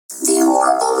The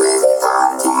Horrible Movie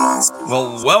Podcast.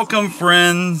 Well, welcome,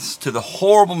 friends, to the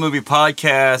Horrible Movie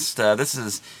Podcast. This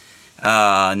is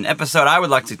an episode I would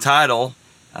like to title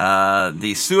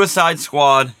The Suicide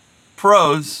Squad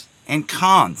Pros and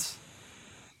Cons.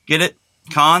 Get it?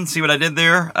 Cons? See what I did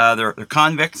there? They're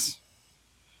convicts.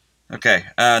 Okay,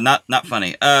 not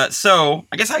funny. So,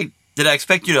 I guess did I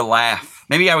expect you to laugh?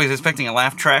 Maybe I was expecting a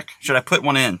laugh track. Should I put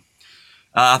one in?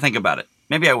 I'll think about it.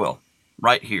 Maybe I will.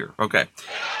 Right here. Okay.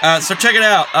 So check it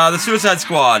out. The Suicide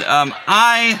Squad.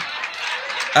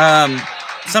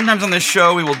 Sometimes on this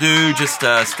show we will do just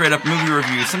straight up movie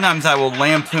reviews. Sometimes I will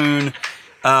lampoon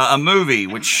a movie,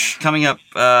 which coming up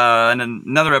in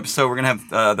another episode we're going to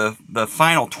have the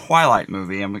final Twilight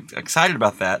movie. I'm excited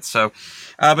about that. So,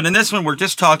 but in this one we're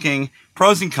just talking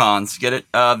pros and cons. Get it?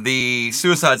 The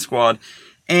Suicide Squad.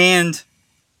 And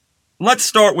let's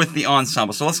start with the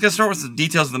ensemble. So let's start with the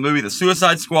details of the movie. The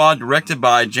Suicide Squad, directed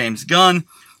by James Gunn,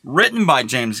 written by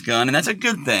James Gunn, and that's a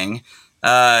good thing.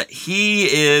 He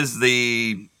is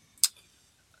the,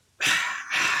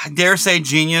 I dare say,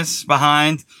 genius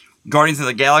behind Guardians of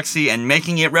the Galaxy and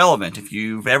making it relevant. If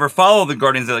you've ever followed the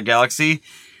Guardians of the Galaxy,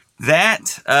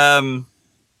 that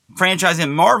franchise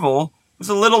in Marvel was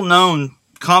a little-known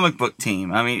comic book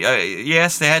team. I mean,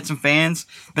 yes, they had some fans,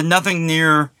 but nothing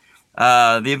near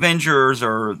the Avengers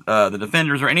or the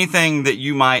Defenders or anything that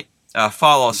you might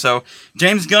follow. So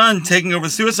James Gunn taking over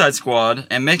the Suicide Squad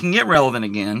and making it relevant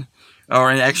again,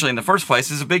 or actually in the first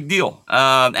place, is a big deal.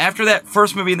 After that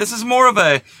first movie, this is more of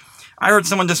a, I heard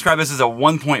someone describe this as a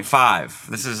 1.5.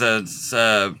 This is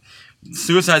a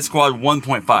Suicide Squad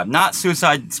 1.5. Not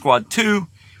Suicide Squad 2,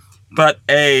 but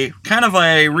a kind of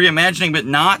a reimagining, but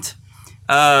not.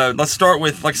 Let's start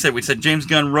with, like I said, we said James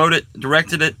Gunn wrote it,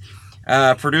 directed it,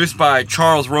 produced by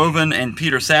Charles Roven and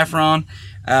Peter Safran,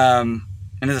 and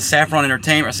it's a Safran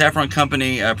Entertainment, a Safran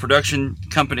Company production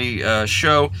company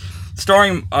show,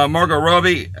 starring Margot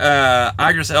Robbie,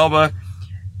 Idris Elba,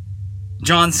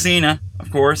 John Cena,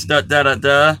 of course,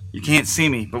 you can't see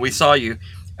me, but we saw you,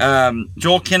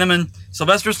 Joel Kinnaman,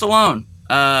 Sylvester Stallone,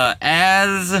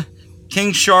 as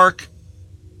King Shark,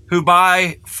 who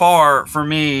by far, for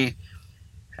me,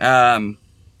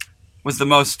 was the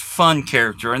most fun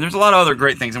character, and there's a lot of other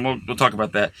great things, and we'll talk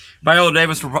about that. Viola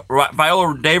Davis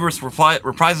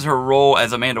reprises her role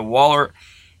as Amanda Waller,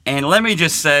 and let me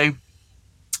just say,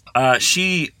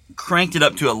 she cranked it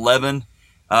up to 11,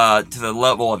 to the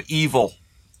level of evil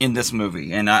in this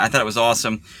movie, and I thought it was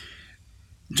awesome.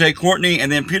 Jay Courtney,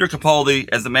 and then Peter Capaldi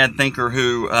as the Mad Thinker,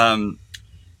 who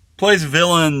plays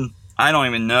villain, I don't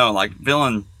even know, like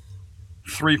villain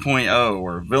 3.0,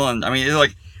 or villain, I mean, it's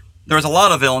like, there's a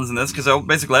lot of villains in this, because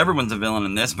basically everyone's a villain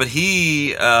in this, but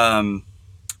he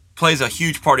plays a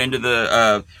huge part into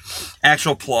the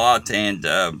actual plot, and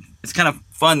it's kind of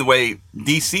fun the way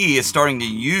DC is starting to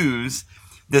use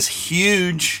this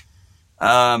huge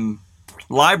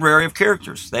library of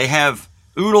characters. They have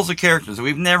oodles of characters that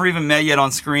we've never even met yet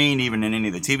on screen, even in any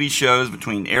of the TV shows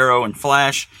between Arrow and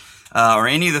Flash, or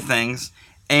any of the things,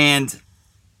 and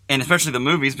especially the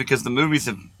movies, because the movies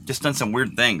have just done some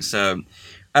weird things. So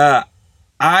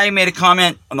I made a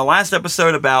comment on the last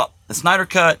episode about the Snyder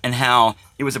Cut and how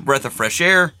it was a breath of fresh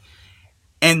air.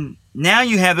 And now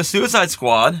you have the Suicide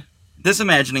Squad, this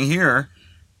imagining here,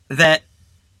 that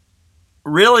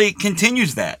really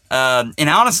continues that. And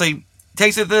honestly,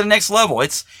 takes it to the next level.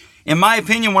 It's, in my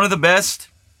opinion, one of the best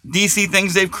DC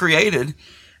things they've created.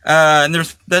 And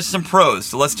there's some pros.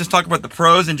 So let's just talk about the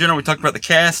pros in general. We talked about the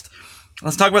cast.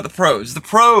 Let's talk about the pros. The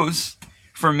pros,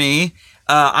 for me,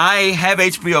 I have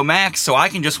HBO Max, so I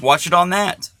can just watch it on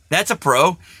that. That's a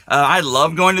pro. I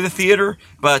love going to the theater,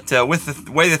 but with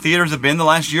the way the theaters have been the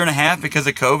last year and a half because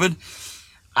of COVID,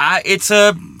 it's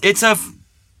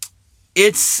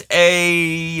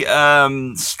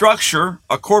a structure,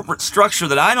 a corporate structure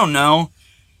that I don't know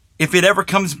if it ever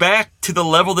comes back to the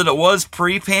level that it was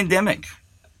pre-pandemic.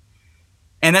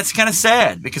 And that's kind of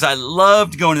sad, because I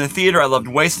loved going to the theater. I loved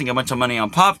wasting a bunch of money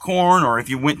on popcorn, or if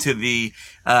you went to the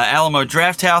Alamo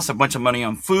Draft House, a bunch of money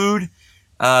on food.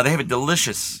 They have a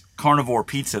delicious carnivore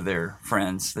pizza there,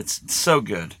 friends. That's so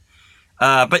good.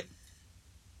 But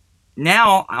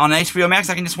now on HBO Max,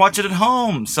 I can just watch it at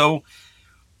home. So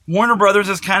Warner Brothers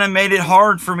has kind of made it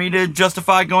hard for me to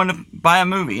justify going to buy a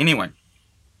movie. Anyway,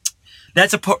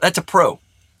 that's a pro.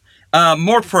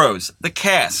 More pros. The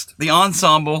cast, the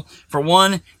ensemble. For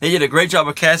one, they did a great job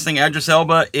of casting. Idris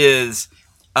Elba is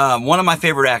one of my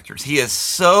favorite actors. He is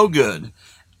so good.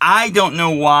 I don't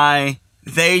know why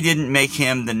they didn't make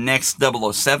him the next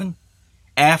 007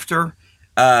 after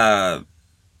Craig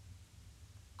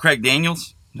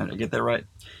Daniels. Did I get that right?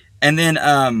 And then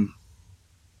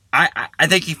I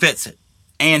think he fits it.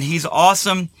 And he's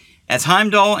awesome as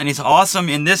Heimdall, and he's awesome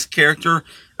in this character,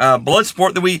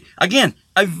 Bloodsport, that again,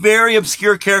 a very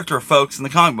obscure character, folks, in the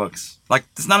comic books. Like,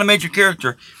 it's not a major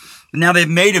character. But now they've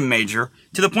made him major,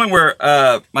 to the point where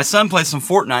my son plays some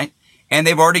Fortnite, and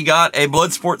they've already got a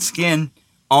Bloodsport skin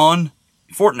on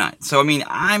Fortnite. So, I mean,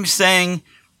 I'm saying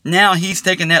now he's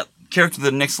taken that character to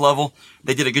the next level.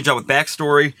 They did a good job with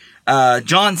backstory.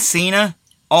 John Cena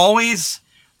always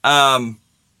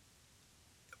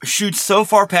shoots so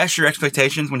far past your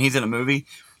expectations when he's in a movie.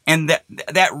 And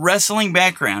that wrestling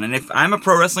background, and if I'm a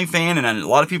pro wrestling fan, and a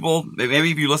lot of people,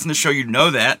 maybe if you listen to the show, you know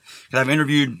that, because I've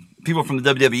interviewed people from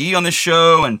the WWE on this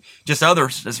show, and just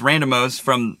others, just randomos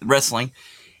from wrestling,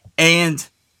 and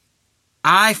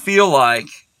I feel like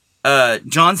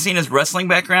John Cena's wrestling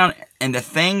background and the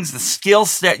skill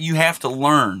set you have to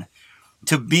learn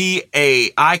to be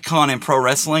a icon in pro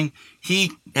wrestling,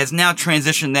 he has now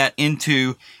transitioned that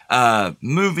into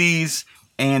movies,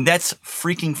 and that's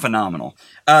freaking phenomenal.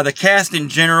 The cast in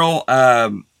general,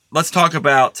 let's talk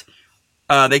about,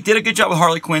 they did a good job with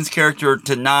Harley Quinn's character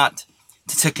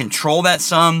to control that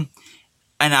some,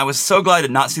 and I was so glad to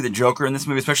not see the Joker in this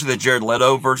movie, especially the Jared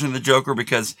Leto version of the Joker,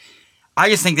 because I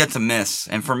just think that's a miss,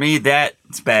 and for me,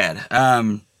 that's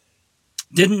bad.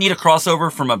 Didn't need a crossover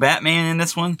from a Batman in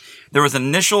this one. There was an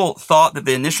initial thought that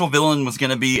the initial villain was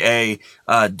going to be a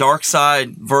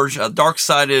dark-sided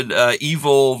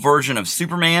evil version of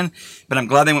Superman, but I'm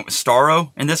glad they went with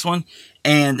Starro in this one.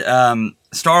 And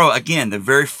Starro, again, the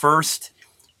very first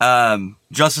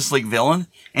Justice League villain,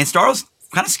 and Starro's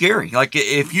kind of scary. Like,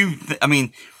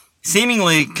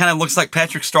 seemingly kind of looks like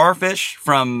Patrick Starfish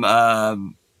from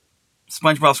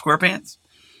SpongeBob SquarePants,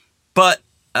 but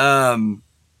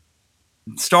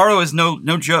Starro is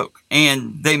no joke,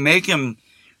 and they make him,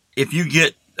 if you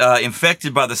get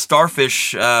infected by the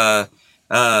starfish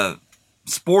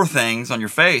spore things on your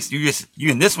face, you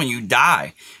in this one, you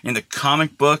die. In the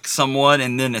comic book somewhat,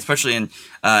 and then especially in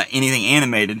anything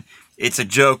animated, it's a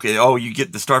joke. Oh, you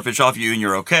get the starfish off you and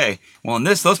you're okay. Well, in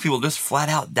this, those people just flat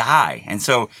out die, and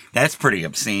so that's pretty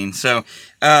obscene. So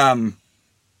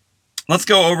let's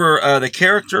go over the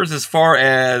characters as far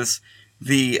as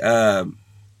the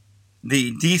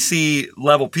DC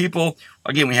level people.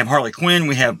 Again, we have Harley Quinn,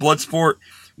 we have Bloodsport,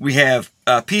 we have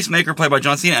Peacemaker, played by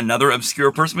John Cena, another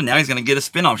obscure person, but now he's going to get a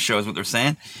spin-off show, is what they're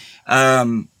saying.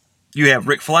 You have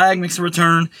Rick Flag makes a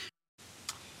return.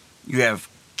 You have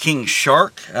King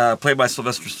Shark, played by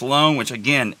Sylvester Stallone, which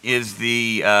again is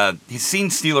he's scene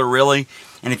stealer, really.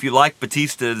 And if you like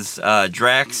Batista's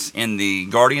Drax in the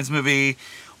Guardians movie,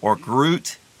 or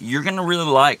Groot, you're going to really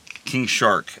like King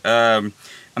Shark.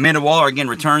 Amanda Waller, again,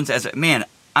 returns as man,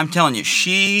 I'm telling you,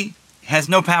 she has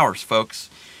no powers, folks.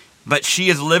 But she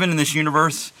is living in this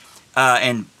universe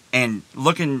and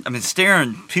looking,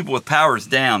 staring people with powers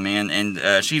down, man.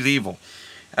 And she's evil.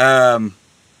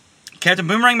 Captain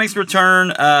Boomerang makes a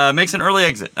return, makes an early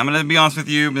exit. I'm going to be honest with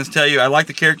you, I'm going to tell you, I like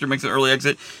the character, makes an early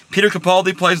exit. Peter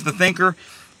Capaldi plays the Thinker.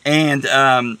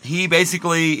 And he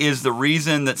basically is the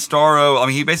reason that Starro,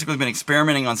 he basically has been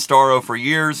experimenting on Starro for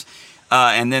years.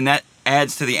 And then that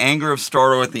adds to the anger of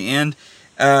Starro at the end.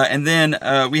 And then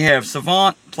we have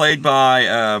Savant, played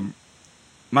by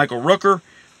Michael Rooker.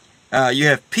 You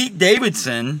have Pete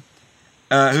Davidson,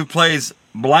 who plays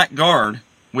Blackguard,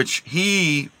 which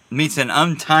he meets an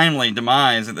untimely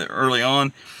demise early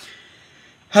on.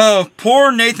 Oh,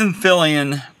 poor Nathan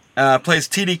Fillion plays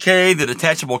TDK, the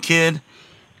detachable kid.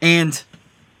 And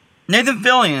Nathan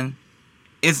Fillion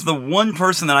is the one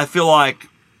person that I feel like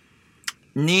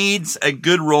needs a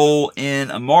good role in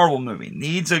a Marvel movie,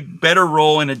 needs a better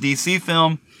role in a DC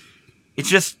film. It's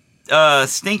just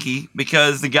stinky,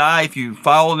 because the guy, if you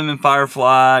followed him in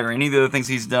Firefly or any of the other things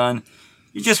he's done,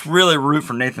 you just really root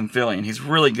for Nathan Fillion. He's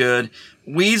really good.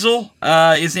 Weasel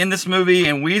is in this movie,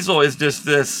 and Weasel is just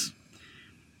this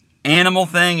animal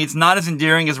thing. It's not as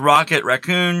endearing as Rocket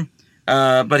Raccoon,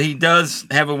 but he does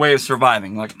have a way of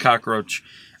surviving, like a cockroach.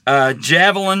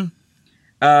 Javelin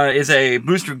is a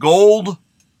Booster Gold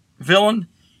villain,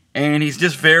 and he's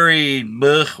just very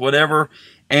whatever.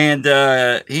 And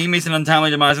he meets an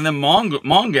untimely demise. And then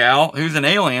Mongal, who's an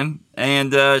alien,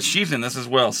 and she's in this as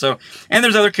well. So, and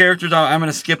there's other characters. I'm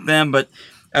going to skip them, but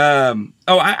I'm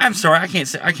sorry, I can't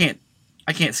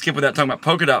skip without talking about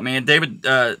Polka Dot Man, David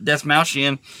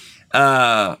Dastmalchian,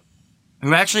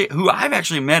 who I've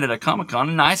actually met at a Comic-Con.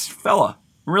 A nice fella,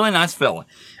 really nice fella.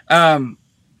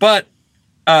 But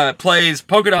plays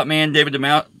Polka Dot Man. David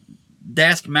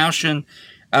Dastmalchian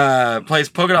plays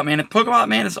Polka Dot Man, and Polka Dot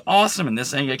Man is awesome in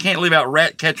this thing. I can't leave out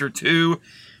Ratcatcher 2,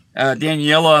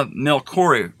 Daniela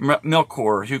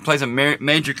Melchior, who plays a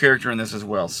major character in this as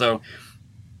well. So,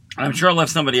 I'm sure I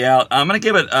left somebody out. I'm going to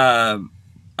give it,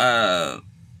 that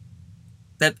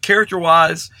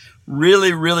character-wise,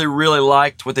 really, really, really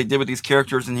liked what they did with these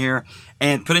characters in here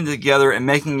and putting it together and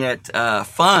making it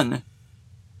fun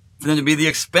for them to be the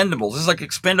Expendables. This is like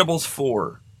Expendables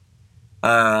 4.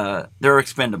 They're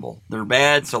expendable. They're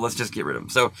bad, so let's just get rid of them.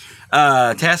 So,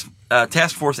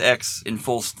 Task Force X in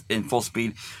full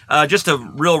speed. Just a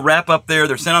real wrap up there.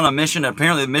 They're sent on a mission.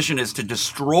 Apparently, the mission is to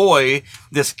destroy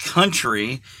this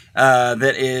country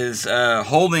that is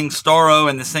holding Starro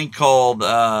and this thing called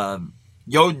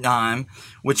Jotunheim,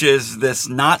 which is this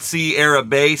Nazi era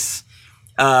base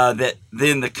that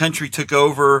then the country took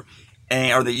over,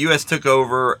 or the U.S. took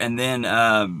over, and then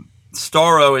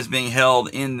Starro is being held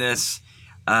in this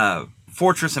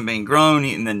fortress and being grown.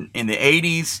 In the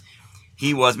 80s,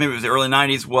 he was, maybe it was the early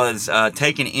 90s, was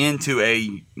taken into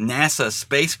a NASA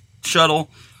space shuttle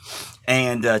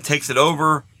and takes it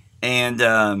over. And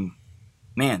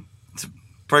man, it's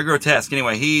pretty grotesque.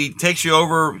 Anyway, he takes you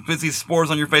over, puts these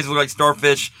spores on your face, look like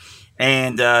starfish,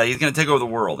 and he's going to take over the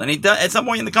world. And he does, at some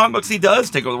point in the comic books, he does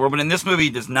take over the world, but in this movie, he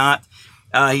does not.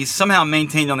 He's somehow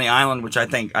maintained on the island, which I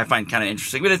find kind of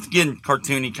interesting. But it's, again,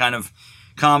 cartoony kind of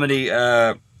comedy.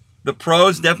 The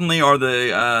pros definitely are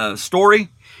the story.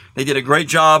 They did a great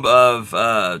job of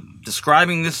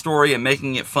describing this story and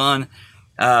making it fun.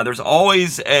 There's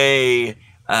always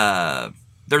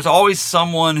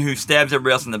someone who stabs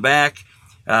everybody else in the back.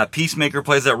 Peacemaker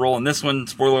plays that role in this one.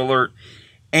 Spoiler alert.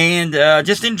 And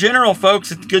just in general,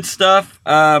 folks, it's good stuff.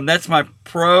 That's my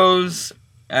pros.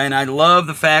 And I love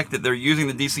the fact that they're using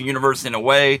the DC Universe in a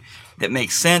way that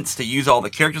makes sense to use all the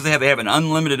characters they have. They have an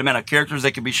unlimited amount of characters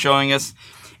they could be showing us.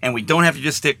 And we don't have to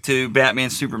just stick to Batman,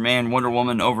 Superman, Wonder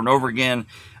Woman over and over again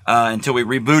until we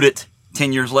reboot it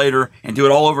 10 years later and do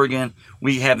it all over again.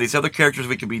 We have these other characters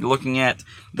we could be looking at.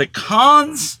 The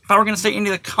cons, if I were going to say any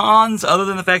of the cons, other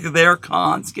than the fact that they are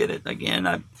cons, get it? Again,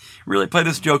 I really play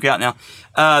this joke out now.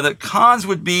 The cons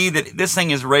would be that this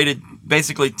thing is rated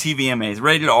basically TVMA, it's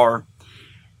rated R.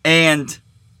 And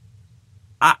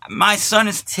my son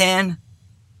is 10,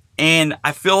 and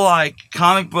I feel like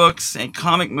comic books and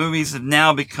comic movies have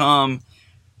now become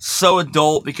so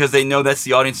adult because they know that's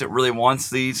the audience that really wants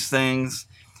these things.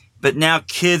 But now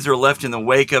kids are left in the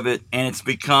wake of it, and it's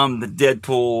become the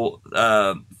Deadpool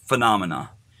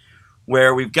phenomena,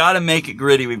 where we've got to make it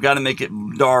gritty, we've got to make it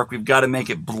dark, we've got to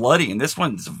make it bloody. And this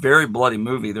one's a very bloody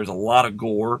movie. There's a lot of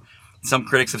gore. Some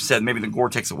critics have said maybe the gore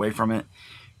takes away from it.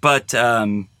 But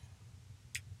my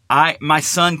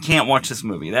son can't watch this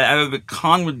movie. The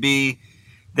con would be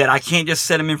that I can't just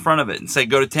set him in front of it and say,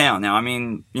 go to town. Now, I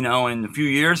mean, in a few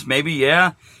years, maybe,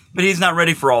 yeah. But he's not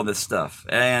ready for all this stuff.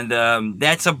 And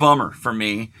that's a bummer for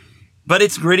me. But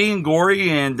it's gritty and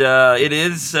gory, and it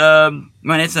is,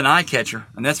 it's an eye catcher,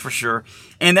 and that's for sure.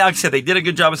 And like I said, they did a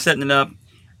good job of setting it up.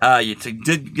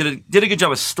 Did a good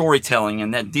job of storytelling,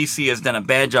 and that DC has done a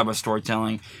bad job of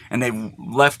storytelling, and they've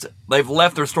left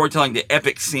their storytelling to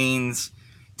epic scenes,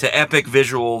 to epic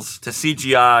visuals, to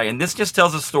CGI, and this just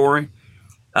tells a story,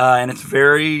 and it's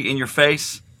very in your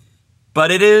face, but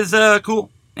it is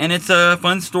cool, and it's a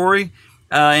fun story,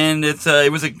 and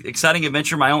it was an exciting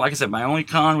adventure. Like I said, my only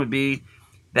con would be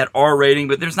that R rating,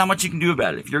 but there's not much you can do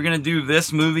about it. If you're gonna do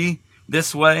this movie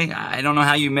this way, I don't know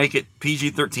how you make it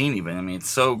PG-13 even. I mean, it's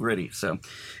so gritty. So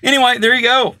anyway, there you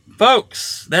go,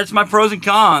 folks. That's my pros and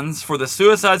cons for the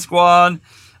Suicide Squad.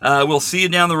 We'll see you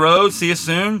down the road. See you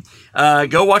soon.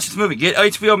 Go watch this movie. Get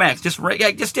HBO Max. Just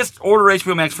order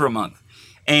HBO Max for a month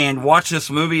and watch this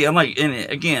movie.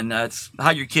 It's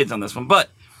hide your kids on this one, but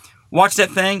watch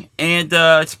that thing, and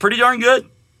it's pretty darn good.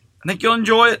 I think you'll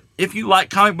enjoy it if you like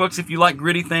comic books, if you like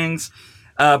gritty things.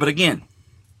 But again,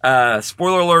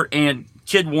 spoiler alert and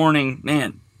kid warning,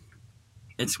 man,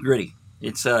 it's gritty.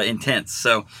 It's intense.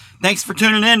 So thanks for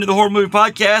tuning in to the Horror Movie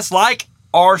Podcast. Like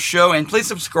our show, and please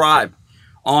subscribe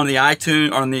on the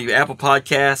iTunes, on the Apple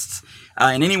Podcasts,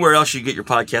 and anywhere else you get your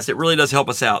podcast. It really does help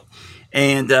us out.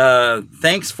 And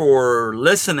thanks for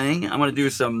listening. I'm going to do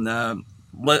some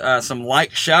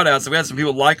like shout-outs. We had some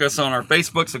people like us on our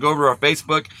Facebook, so go over to our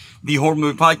Facebook, The Horror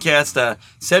Movie Podcast.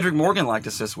 Cedric Morgan liked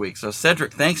us this week. So,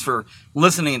 Cedric, thanks for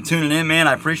listening and tuning in, man.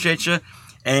 I appreciate you.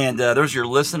 And there's your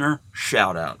listener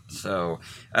shout-out. So,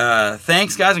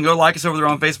 thanks, guys, and go like us over there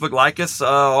on Facebook. Like us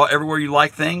everywhere you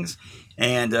like things.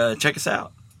 And check us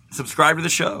out. Subscribe to the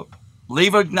show.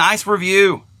 Leave a nice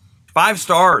review. 5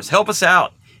 stars. Help us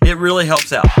out. It really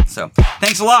helps out. So,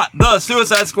 thanks a lot. The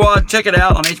Suicide Squad. Check it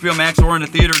out on HBO Max or in a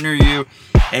theater near you.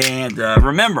 And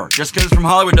remember, just because it's from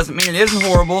Hollywood doesn't mean it isn't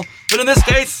horrible. But in this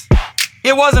case,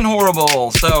 it wasn't horrible.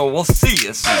 So, we'll see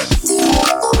you soon.